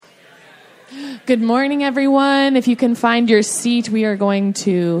Good morning, everyone. If you can find your seat, we are going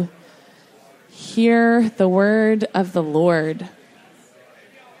to hear the word of the Lord.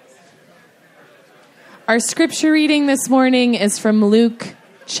 Our scripture reading this morning is from Luke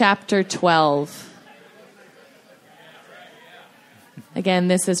chapter 12. Again,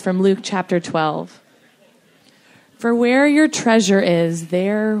 this is from Luke chapter 12. For where your treasure is,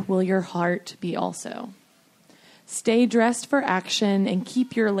 there will your heart be also. Stay dressed for action and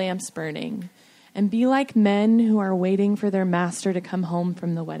keep your lamps burning, and be like men who are waiting for their master to come home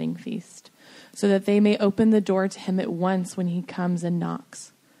from the wedding feast, so that they may open the door to him at once when he comes and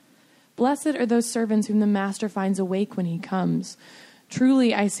knocks. Blessed are those servants whom the master finds awake when he comes.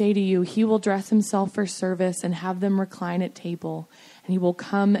 Truly, I say to you, he will dress himself for service and have them recline at table, and he will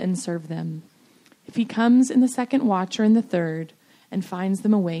come and serve them. If he comes in the second watch or in the third and finds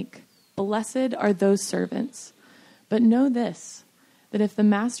them awake, blessed are those servants. But know this, that if the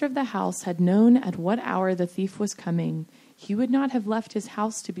master of the house had known at what hour the thief was coming, he would not have left his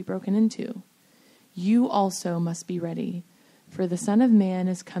house to be broken into. You also must be ready, for the Son of Man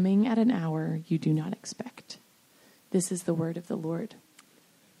is coming at an hour you do not expect. This is the word of the Lord.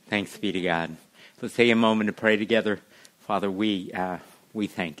 Thanks be to God. Let's take a moment to pray together. Father, we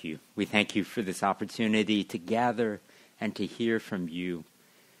thank you. We thank you for this opportunity to gather and to hear from you.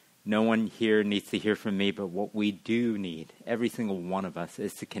 No one here needs to hear from me, but what we do need, every single one of us,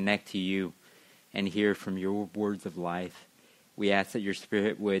 is to connect to you and hear from your words of life. We ask that your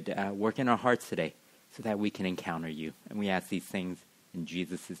Spirit would work in our hearts today so that we can encounter you. And we ask these things in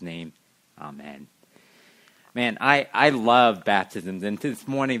Jesus' name. Amen. Man, I love baptisms, and this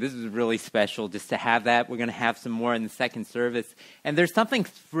morning, this is really special just to have that. We're going to have some more in the second service. And there's something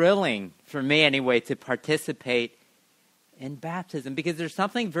thrilling, for me anyway, to participate in baptism, because there's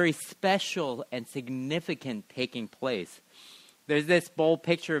something very special and significant taking place. There's this bold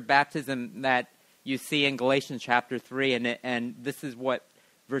picture of baptism that you see in Galatians chapter 3, and this is what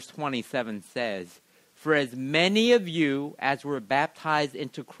verse 27 says. For as many of you as were baptized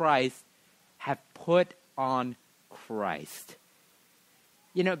into Christ have put on Christ.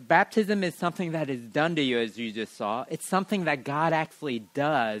 You know, baptism is something that is done to you, as you just saw. It's something that God actually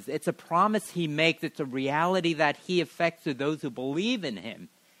does. It's a promise he makes. It's a reality that he effects to those who believe in him.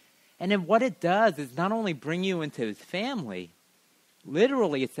 And then what it does is not only bring you into his family,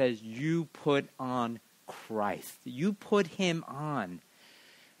 literally it says you put on Christ. You put him on.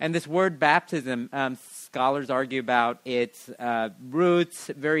 And this word baptism, scholars argue about its roots,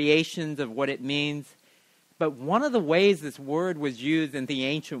 variations of what it means. But one of the ways this word was used in the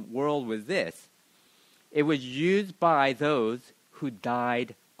ancient world was this. It was used by those who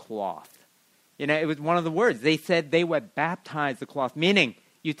dyed cloth. You know, it was one of the words. They said they would baptize the cloth, meaning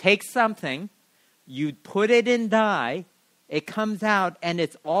you take something, you put it in dye, it comes out and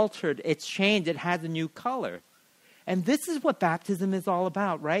it's altered, it's changed, it has a new color. And this is what baptism is all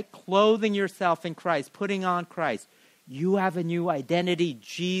about, right? Clothing yourself in Christ, putting on Christ. You have a new identity,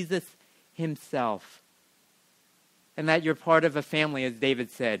 Jesus himself. And that you're part of a family, as David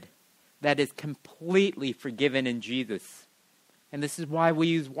said, that is completely forgiven in Jesus. And this is why we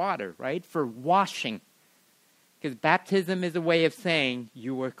use water, right? For washing. Because baptism is a way of saying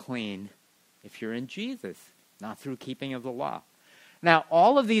you are clean if you're in Jesus, not through keeping of the law. Now,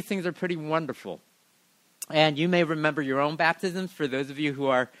 all of these things are pretty wonderful. And you may remember your own baptisms for those of you who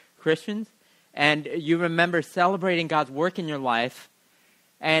are Christians. And you remember celebrating God's work in your life.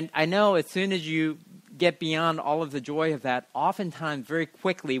 And I know as soon as you get beyond all of the joy of that, oftentimes, very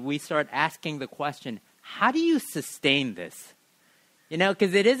quickly, we start asking the question, how do you sustain this? You know,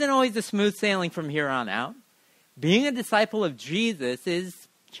 because it isn't always a smooth sailing from here on out. Being a disciple of Jesus is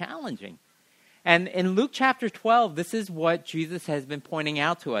challenging. And in Luke chapter 12, this is what Jesus has been pointing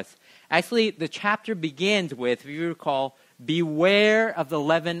out to us. Actually, the chapter begins with, if you recall, beware of the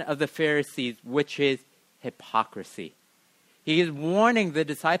leaven of the Pharisees, which is hypocrisy. He is warning the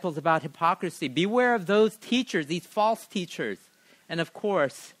disciples about hypocrisy. Beware of those teachers, these false teachers. And of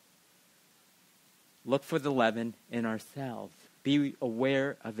course, look for the leaven in ourselves. Be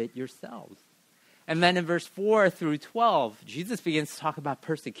aware of it yourselves. And then in verse 4 through 12, Jesus begins to talk about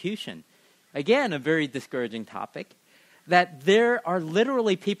persecution. Again, a very discouraging topic. That there are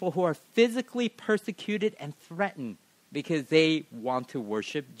literally people who are physically persecuted and threatened because they want to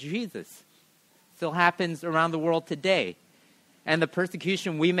worship Jesus. Still happens around the world today. And the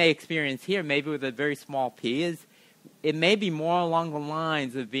persecution we may experience here, maybe with a very small p, is it may be more along the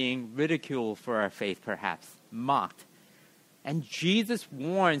lines of being ridiculed for our faith, perhaps, mocked. And Jesus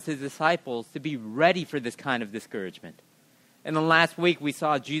warns his disciples to be ready for this kind of discouragement. In the last week, we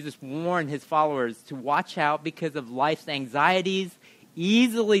saw Jesus warn his followers to watch out because of life's anxieties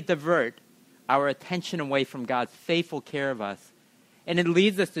easily divert our attention away from God's faithful care of us. And it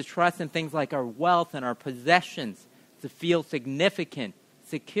leads us to trust in things like our wealth and our possessions, to feel significant,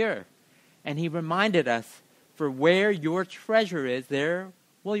 secure. And he reminded us, for where your treasure is, there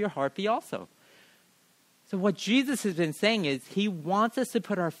will your heart be also. So what Jesus has been saying is he wants us to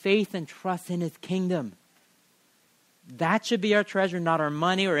put our faith and trust in his kingdom. That should be our treasure, not our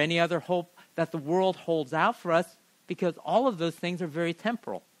money or any other hope that the world holds out for us, because all of those things are very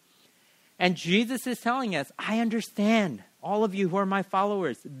temporal. And Jesus is telling us, I understand, all of you who are my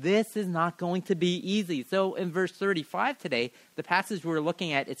followers, this is not going to be easy. So in verse 35 today, the passage we're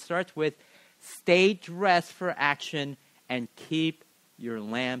looking at, it starts with, stay dressed for action and keep your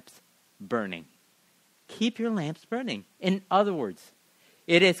lamps burning. Keep your lamps burning. In other words,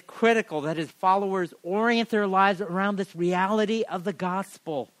 it is critical that his followers orient their lives around this reality of the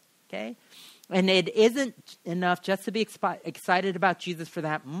gospel. Okay? And it isn't enough just to be excited about Jesus for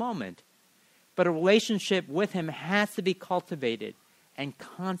that moment. But a relationship with him has to be cultivated and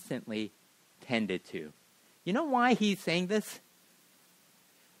constantly tended to. You know why he's saying this?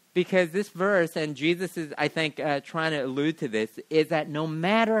 Because this verse, and Jesus is, I think, trying to allude to this, is that no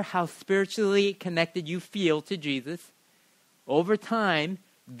matter how spiritually connected you feel to Jesus, over time,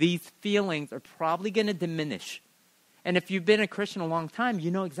 these feelings are probably going to diminish. And if you've been a Christian a long time,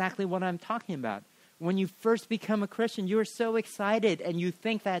 you know exactly what I'm talking about. When you first become a Christian, you are so excited and you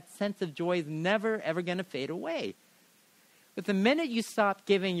think that sense of joy is never, ever going to fade away. But the minute you stop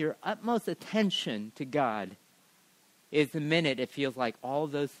giving your utmost attention to God is the minute it feels like all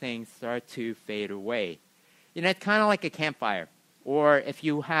of those things start to fade away. You know, it's kind of like a campfire. Or if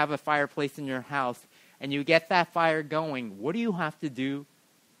you have a fireplace in your house and you get that fire going, what do you have to do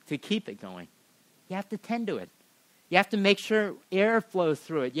to keep it going? You have to tend to it. You have to make sure air flows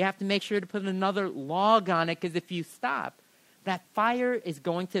through it. You have to make sure to put another log on it, because if you stop, that fire is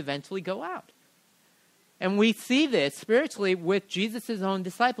going to eventually go out. And we see this spiritually with Jesus' own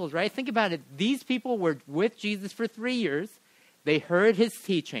disciples, right? Think about it. These people were with Jesus for 3 years. They heard his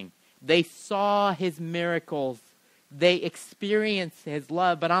teaching. They saw his miracles. They experienced his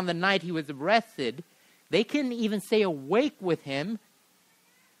love. But on the night he was arrested, they couldn't even stay awake with him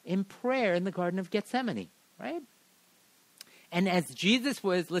in prayer in the Garden of Gethsemane, right? And as Jesus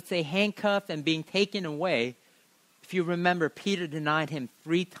was, let's say, handcuffed and being taken away, if you remember, Peter denied him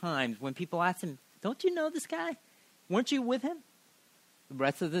 3 times. When people asked him, don't you know this guy? Weren't you with him? The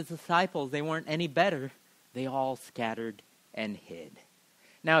rest of the disciples, they weren't any better. They all scattered and hid.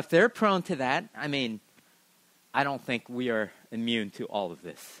 Now, if they're prone to that, I don't think we are immune to all of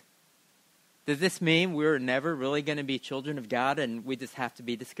this. Does this mean we're never really going to be children of God and we just have to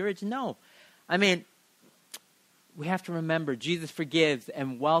be discouraged? No. We have to remember Jesus forgives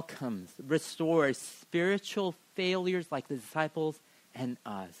and welcomes, restores spiritual failures like the disciples and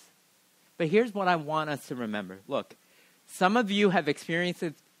us. But here's what I want us to remember. Look, some of you have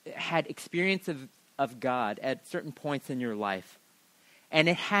had experience of God at certain points in your life. And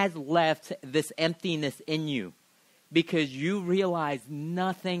it has left this emptiness in you because you realize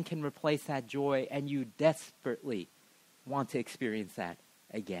nothing can replace that joy and you desperately want to experience that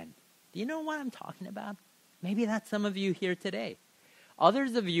again. Do you know what I'm talking about? Maybe that's some of you here today.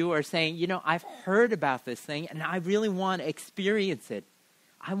 Others of you are saying, I've heard about this thing and I really want to experience it.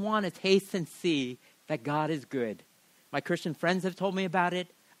 I want to taste and see that God is good. My Christian friends have told me about it.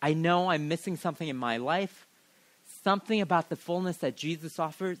 I know I'm missing something in my life, something about the fullness that Jesus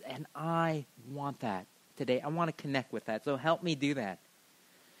offers, and I want that today. I want to connect with that, so help me do that.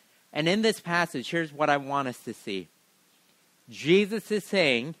 And in this passage, here's what I want us to see. Jesus is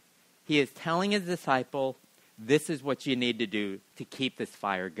saying, he is telling his disciple, this is what you need to do to keep this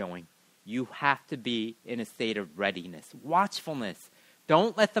fire going. You have to be in a state of readiness, watchfulness.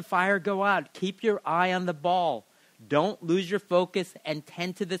 Don't let the fire go out. Keep your eye on the ball. Don't lose your focus and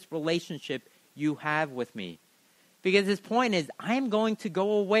tend to this relationship you have with me. Because his point is, I am going to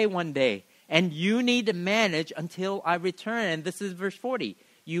go away one day, and you need to manage until I return. And this is verse 40.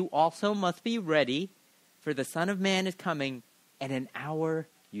 You also must be ready, for the Son of Man is coming at an hour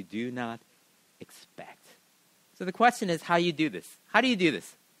you do not expect. So the question is, how do you do this? How do you do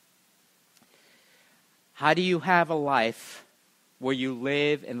this? How do you have a life where you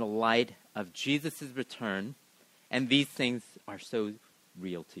live in the light of Jesus' return, and these things are so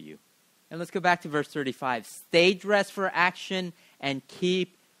real to you? And let's go back to verse 35. Stay dressed for action and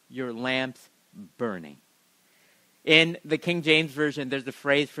keep your lamps burning. In the King James Version, there's a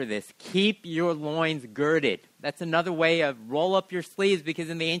phrase for this. Keep your loins girded. That's another way of roll up your sleeves, because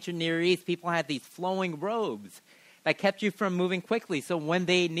in the ancient Near East, people had these flowing robes that kept you from moving quickly. So when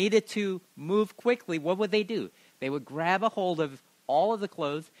they needed to move quickly, what would they do? They would grab a hold of all of the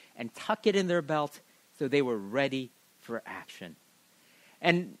clothes and tuck it in their belt so they were ready for action.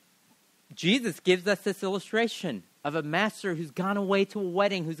 And Jesus gives us this illustration of a master who's gone away to a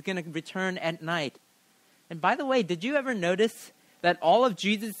wedding, who's going to return at night. And by the way, did you ever notice that all of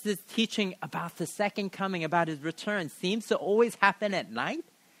Jesus' teaching about the second coming, about his return, seems to always happen at night?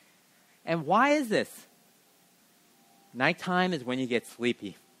 And why is this? Nighttime is when you get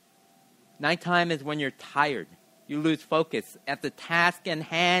sleepy. Nighttime is when you're tired. You lose focus. At the task in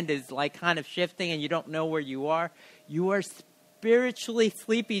hand is like kind of shifting and you don't know where you are. You are spiritually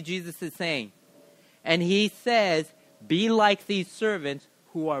sleepy, Jesus is saying. And he says, be like these servants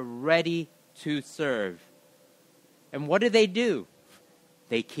who are ready to serve. And what do?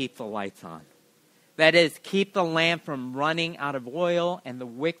 They keep the lights on. That is, keep the lamp from running out of oil and the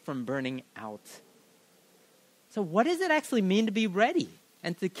wick from burning out. So what does it actually mean to be ready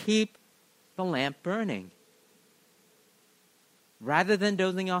and to keep the lamp burning? Rather than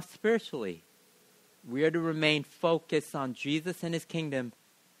dozing off spiritually, we are to remain focused on Jesus and his kingdom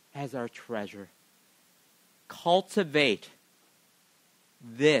as our treasure. Cultivate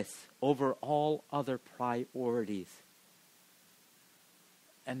this over all other priorities.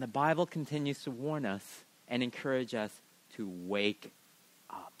 And the Bible continues to warn us and encourage us to wake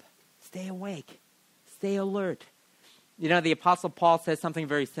up. Stay awake. Stay alert. You know, the Apostle Paul says something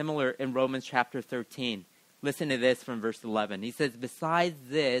very similar in Romans chapter 13. Listen to this from verse 11. He says, besides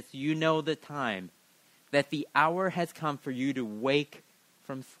this, you know the time, that the hour has come for you to wake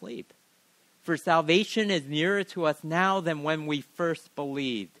from sleep. For salvation is nearer to us now than when we first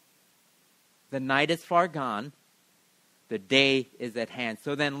believed. The night is far gone. The day is at hand.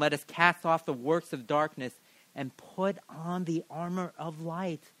 So then let us cast off the works of darkness and put on the armor of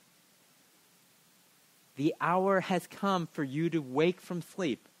light. The hour has come for you to wake from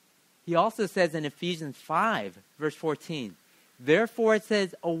sleep. He also says in Ephesians 5, verse 14, therefore it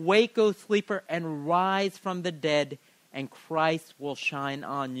says, awake, O sleeper, and rise from the dead, and Christ will shine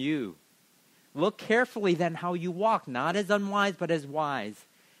on you. Look carefully then how you walk, not as unwise, but as wise,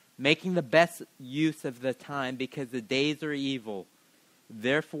 making the best use of the time, because the days are evil.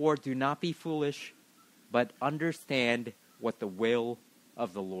 Therefore, do not be foolish, but understand what the will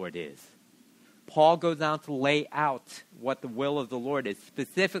of the Lord is. Paul goes on to lay out what the will of the Lord is.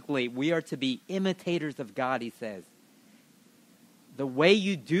 Specifically, we are to be imitators of God, he says. The way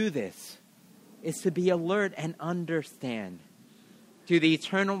you do this is to be alert and understand to the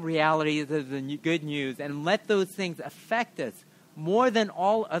eternal realities of the good news, and let those things affect us more than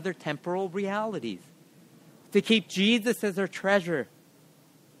all other temporal realities. To keep Jesus as our treasure,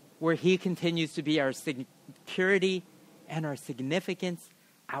 where he continues to be our security and our significance,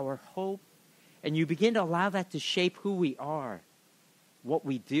 our hope. And you begin to allow that to shape who we are, what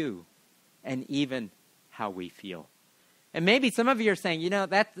we do, and even how we feel. And maybe some of you are saying, you know,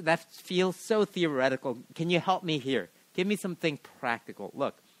 that feels so theoretical. Can you help me here? Give me something practical.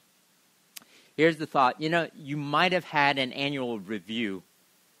 Look. Here's the thought. You know, you might have had an annual review,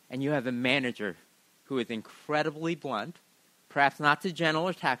 and you have a manager who is incredibly blunt, perhaps not too gentle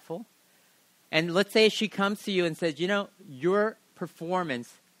or tactful. And let's say she comes to you and says, you know, your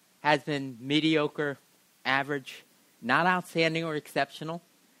performance has been mediocre, average, not outstanding or exceptional.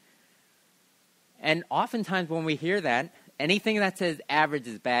 And oftentimes when we hear that, anything that says average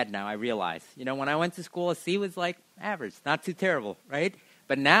is bad now, I realize. You know, when I went to school, a C was like average, not too terrible, right?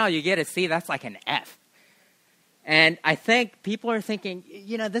 But now you get a C, that's like an F. And I think people are thinking,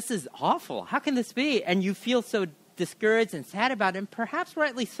 you know, this is awful. How can this be? And you feel so discouraged and sad about it, and perhaps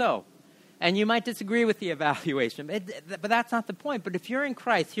rightly so. And you might disagree with the evaluation, but that's not the point. But if you're in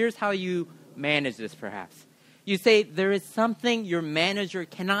Christ, here's how you manage this perhaps. You say there is something your manager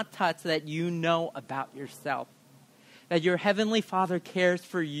cannot touch that you know about yourself. That your heavenly Father cares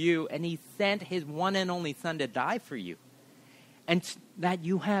for you, and he sent his one and only Son to die for you. And that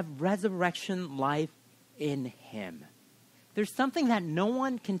you have resurrection life in him. There's something that no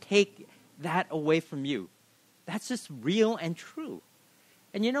one can take that away from you. That's just real and true.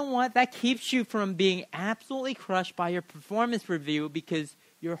 And you know what? That keeps you from being absolutely crushed by your performance review, because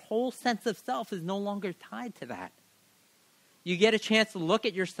your whole sense of self is no longer tied to that. You get a chance to look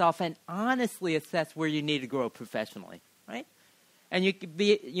at yourself and honestly assess where you need to grow professionally, right? And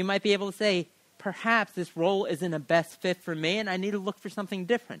you might be able to say, perhaps this role isn't a best fit for me and I need to look for something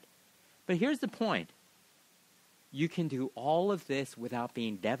different. But here's the point. You can do all of this without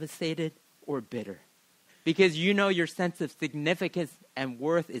being devastated or bitter, because you know your sense of significance and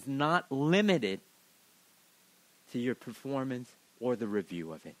worth is not limited to your performance or the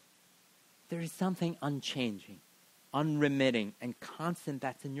review of it. There is something unchanging, unremitting, and constant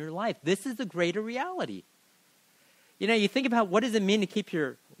that's in your life. This is a greater reality. You think about what does it mean to keep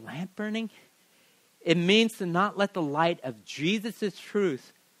your lamp burning? It means to not let the light of Jesus'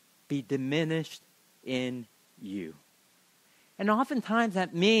 truth be diminished in you. And oftentimes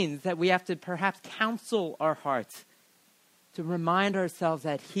that means that we have to perhaps counsel our hearts to remind ourselves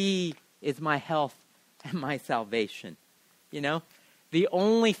that he is my health and my salvation. The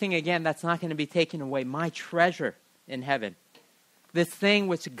only thing, again, that's not going to be taken away, my treasure in heaven, this thing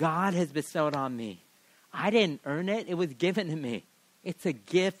which God has bestowed on me. I didn't earn it. It was given to me. It's a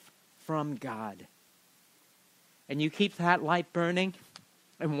gift from God. And you keep that light burning,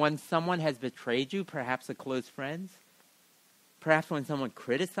 and when someone has betrayed you, perhaps a close friend, perhaps when someone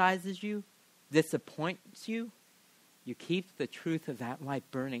criticizes you, disappoints you, you keep the truth of that light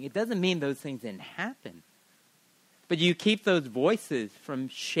burning. It doesn't mean those things didn't happen, but you keep those voices from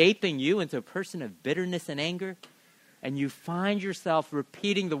shaping you into a person of bitterness and anger, and you find yourself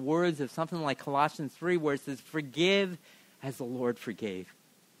repeating the words of something like Colossians 3, where it says, forgive as the Lord forgave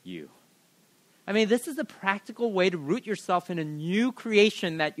you. This is a practical way to root yourself in a new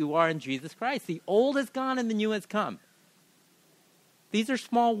creation that you are in Jesus Christ. The old is gone and the new has come. These are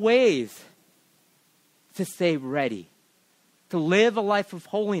small ways to stay ready, to live a life of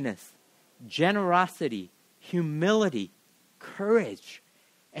holiness, generosity, humility, courage.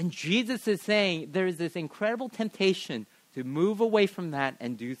 And Jesus is saying there is this incredible temptation to move away from that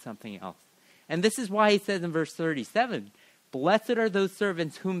and do something else. And this is why he says in verse 37, blessed are those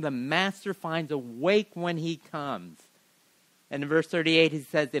servants whom the master finds awake when he comes. And in verse 38, he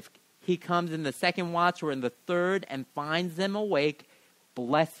says, if he comes in the second watch or in the third and finds them awake,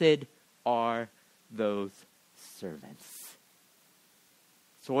 blessed are those servants.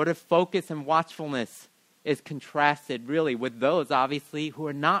 Sort of focus and watchfulness is contrasted really with those, obviously, who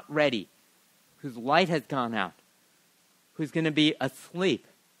are not ready, whose light has gone out, who's going to be asleep.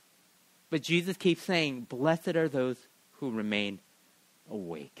 But Jesus keeps saying, blessed are those who remain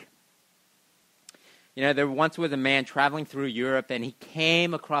awake. There once was a man traveling through Europe, and he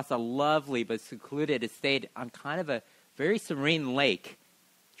came across a lovely but secluded estate on kind of a very serene lake,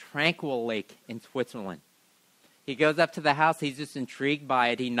 tranquil lake in Switzerland. He goes up to the house. He's just intrigued by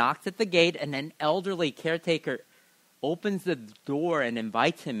it. He knocks at the gate, and an elderly caretaker opens the door and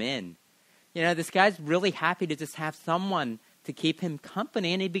invites him in. This guy's really happy to just have someone to keep him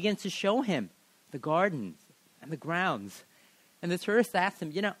company, and he begins to show him the gardens and the grounds. And the tourist asks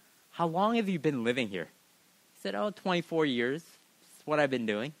him, how long have you been living here? He said, 24 years. That's what I've been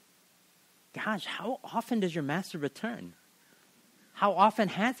doing. Gosh, how often does your master return? How often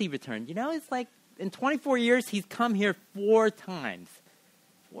has he returned? It's like in 24 years, he's come here 4 times.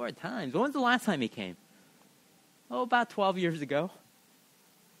 4 times. When was the last time he came? About 12 years ago.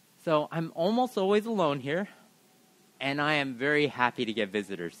 So I'm almost always alone here. And I am very happy to get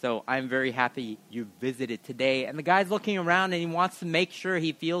visitors. So I'm very happy you visited today. And the guy's looking around and he wants to make sure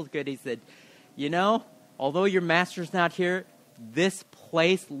he feels good. He said, although your master's not here, this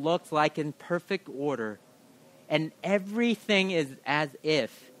place looks like in perfect order. And everything is as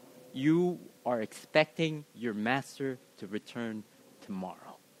if you are expecting your master to return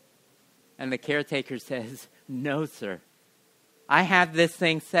tomorrow. And the caretaker says, no, sir. I have this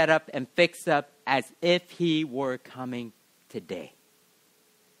thing set up and fixed up as if he were coming today.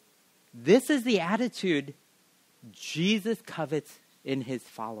 This is the attitude Jesus covets in his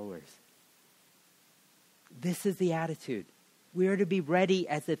followers. This is the attitude. We are to be ready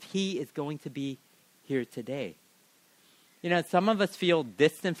as if he is going to be here today. Some of us feel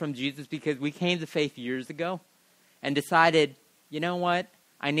distant from Jesus because we came to faith years ago and decided, what?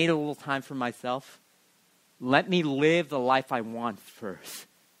 I need a little time for myself. Let me live the life I want first.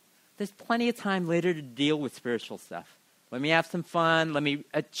 There's plenty of time later to deal with spiritual stuff. Let me have some fun. Let me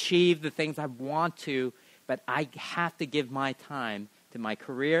achieve the things I want to. But I have to give my time to my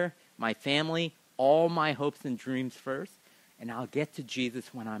career, my family, all my hopes and dreams first. And I'll get to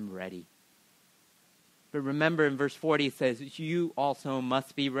Jesus when I'm ready. But remember in verse 40 it says, you also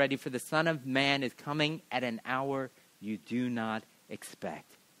must be ready, for the Son of Man is coming at an hour you do not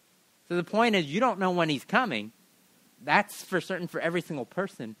expect. So the point is, you don't know when he's coming. That's for certain for every single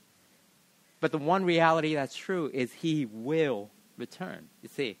person. But the one reality that's true is he will return, you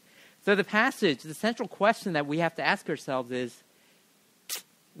see. So the passage, the central question that we have to ask ourselves is,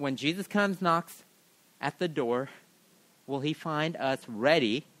 when Jesus comes, knocks at the door, will he find us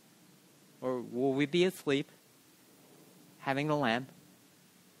ready, or will we be asleep, having the lamp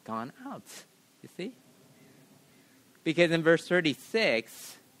gone out? You see? Because in verse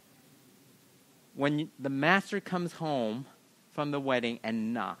 36, when the master comes home from the wedding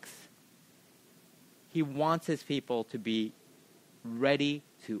and knocks, he wants his people to be ready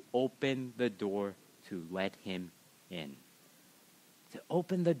to open the door to let him in. To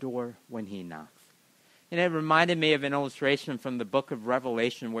open the door when he knocks. And it reminded me of an illustration from the book of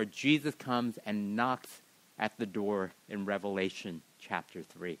Revelation where Jesus comes and knocks at the door in Revelation chapter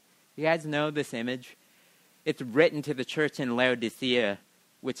 3. You guys know this image? It's written to the church in Laodicea,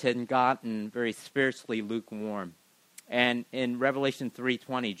 which had gotten very spiritually lukewarm. And in Revelation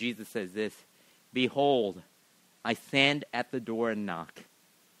 3:20, Jesus says this, "Behold, I stand at the door and knock.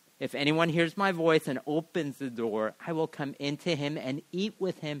 If anyone hears my voice and opens the door, I will come into him and eat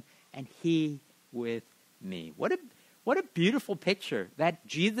with him and he with me." What a beautiful picture that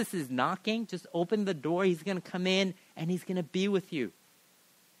Jesus is knocking. Just open the door. He's going to come in and he's going to be with you.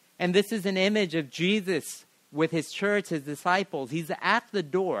 And this is an image of Jesus with his church, his disciples. He's at the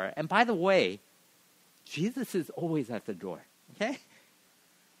door. And by the way, Jesus is always at the door. Okay?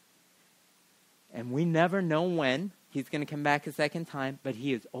 And we never know when he's going to come back a second time, but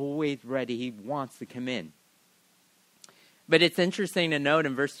he is always ready. He wants to come in. But it's interesting to note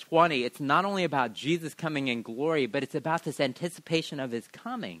in verse 20, it's not only about Jesus coming in glory, but it's about this anticipation of his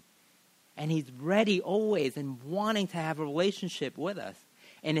coming. And he's ready always and wanting to have a relationship with us.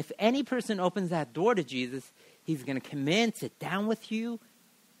 And if any person opens that door to Jesus, he's going to come in, sit down with you.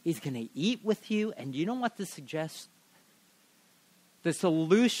 He's going to eat with you. And you know what this suggests? The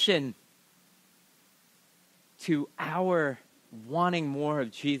solution to our wanting more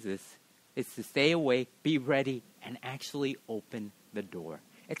of Jesus is to stay awake, be ready, and actually open the door.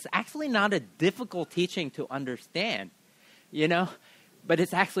 It's actually not a difficult teaching to understand, but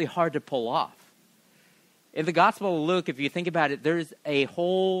it's actually hard to pull off. In the Gospel of Luke, if you think about it, there's a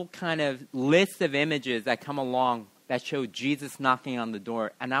whole kind of list of images that come along that show Jesus knocking on the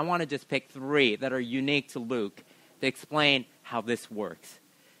door. And I want to just pick 3 that are unique to Luke to explain how this works.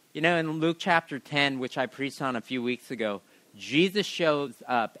 In Luke chapter 10, which I preached on a few weeks ago, Jesus shows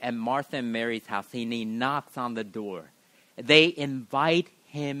up at Martha and Mary's house and he knocks on the door. They invite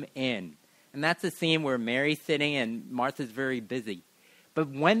him in. And that's a scene where Mary's sitting and Martha's very busy. But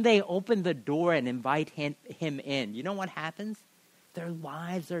when they open the door and invite him in, you know what happens? Their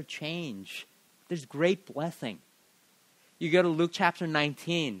lives are changed. There's great blessing. You go to Luke chapter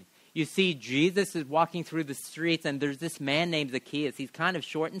 19. You see Jesus is walking through the streets and there's this man named Zacchaeus. He's kind of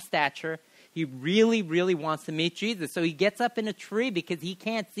short in stature. He really, really wants to meet Jesus. So he gets up in a tree because he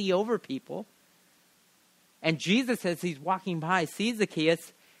can't see over people. And Jesus, as he's walking by, sees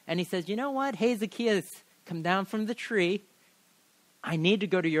Zacchaeus. And he says, "You know what? Hey, Zacchaeus, come down from the tree. I need to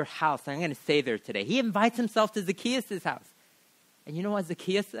go to your house. I'm going to stay there today." He invites himself to Zacchaeus' house. And you know what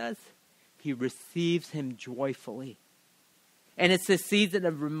Zacchaeus does? He receives him joyfully. And it's a season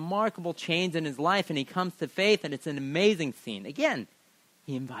of remarkable change in his life. And he comes to faith. And it's an amazing scene. Again,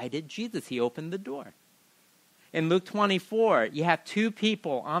 he invited Jesus. He opened the door. In Luke 24, you have 2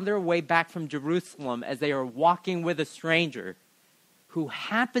 people on their way back from Jerusalem as they are walking with a stranger who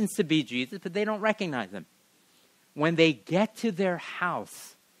happens to be Jesus, but they don't recognize him. When they get to their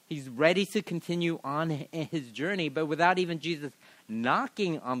house, he's ready to continue on his journey, but without even Jesus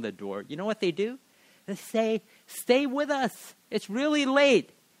knocking on the door, you know what they do? They say, "Stay with us. It's really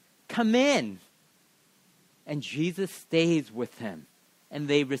late. Come in." And Jesus stays with them. And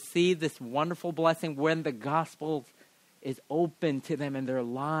they receive this wonderful blessing when the gospel is open to them and their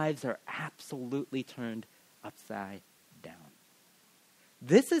lives are absolutely turned upside down.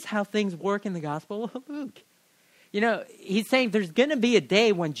 This is how things work in the Gospel of Luke. He's saying there's going to be a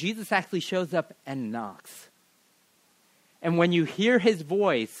day when Jesus actually shows up and knocks. And when you hear his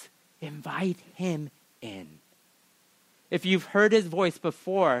voice, invite him in. If you've heard his voice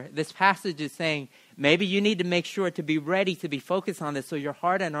before, this passage is saying, maybe you need to make sure to be ready to be focused on this so your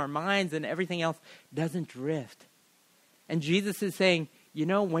heart and our minds and everything else doesn't drift. And Jesus is saying,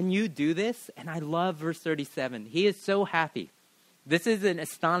 when you do this, and I love verse 37, he is so happy. This is an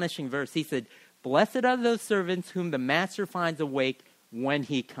astonishing verse. He said, "Blessed are those servants whom the master finds awake when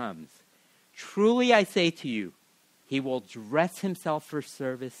he comes. Truly I say to you, he will dress himself for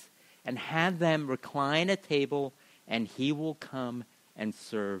service and have them recline at table, and he will come and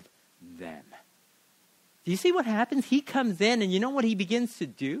serve them." Do you see what happens? He comes in, and you know what he begins to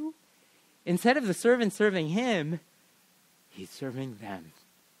do? Instead of the servant serving him, he's serving them.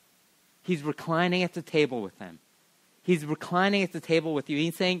 He's reclining at the table with them. He's reclining at the table with you.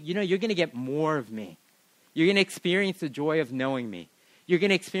 He's saying, you're going to get more of me. You're going to experience the joy of knowing me. You're going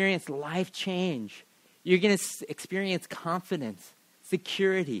to experience life change. You're going to experience confidence,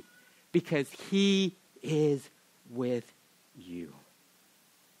 security, because he is with you.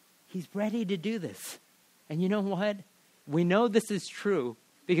 He's ready to do this. And you know what? We know this is true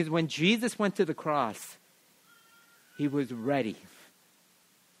because when Jesus went to the cross, he was ready.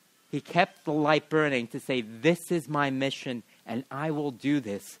 He kept the light burning to say, this is my mission, and I will do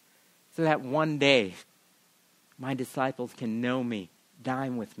this so that one day my disciples can know me,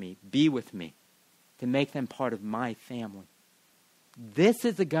 dine with me, be with me, to make them part of my family. This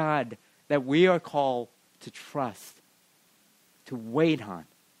is a God that we are called to trust, to wait on,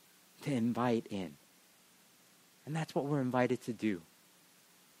 to invite in. And that's what we're invited to do,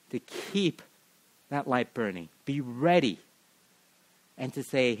 to keep that light burning, be ready, and to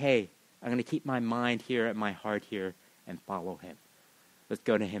say, hey, I'm going to keep my mind here and my heart here and follow him. Let's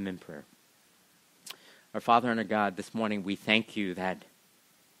go to him in prayer. Our Father and our God, this morning we thank you that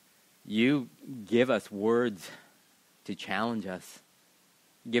you give us words to challenge us.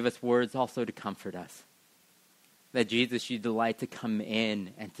 Give us words also to comfort us. That Jesus, you delight to come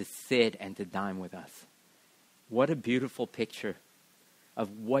in and to sit and to dine with us. What a beautiful picture of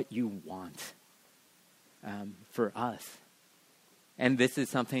what you want for us. And this is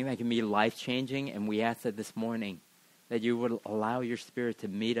something that can be life-changing, and we ask that this morning that you would allow your Spirit to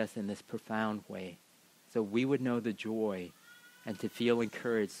meet us in this profound way, so we would know the joy and to feel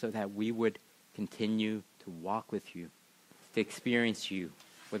encouraged, so that we would continue to walk with you, to experience you,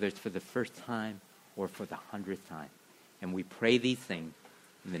 whether it's for the first time or for the 100th time. And we pray these things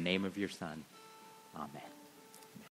in the name of your Son. Amen.